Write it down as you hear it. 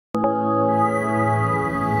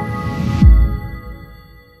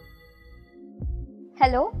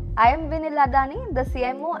I am Vinil Ladani, the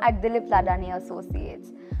CMO at Dilip Ladani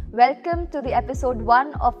Associates. Welcome to the episode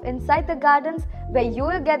 1 of Inside the Gardens, where you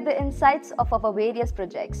will get the insights of our various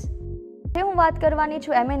projects. Today હું વાત કરવાની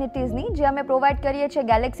છું એમેનિટીઝની જે અમે provide કરીએ છીએ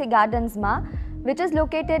Galaxy ગાર્ડન્સમાં, which is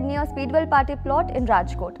located near Speedwell Party Plot in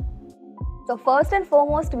Rajkot. So first and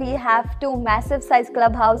foremost, we have two massive size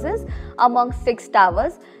clubhouses among 6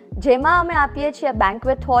 towers. જેમાં અમે આપીએ છીએ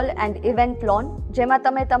banquet whole and event loan, જેમાં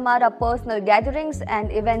તમે તમારા personal gatherings and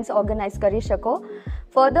events organise કરી શકો.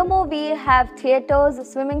 Furthermore, we have theatres,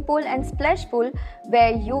 swimming pool and splash pool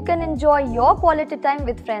where you can enjoy your quality time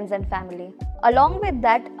with friends and family. Along with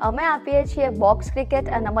that, અમે આપીએ છીએ box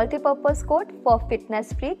cricket and a multi-purpose court for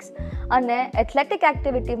fitness freaks અને athletic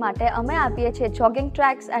activity માટે અમે આપીએ છીએ jogging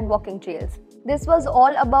tracks and walking trails. This was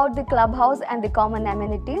all about the clubhouse and the common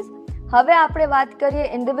amenities. હવે આપણે વાત કરીએ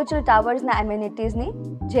ઇન્ડિવિજ્યુઅલ ટાવર્સના એમેનિટીઝની,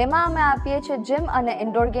 જેમાં અમે આપીએ છીએ જીમ અને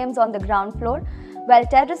indoor games on the ground floor, while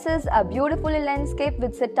terraces are beautifully landscaped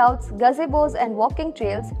with sit-outs, gazebos and walking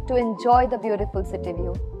trails to enjoy the beautiful city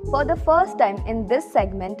view. For the first time in this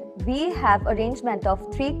segment, we have arrangement of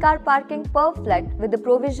 3-car parking per flat with the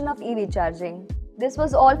provision of EV charging. This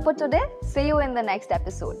was all for today. See you in the next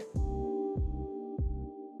episode.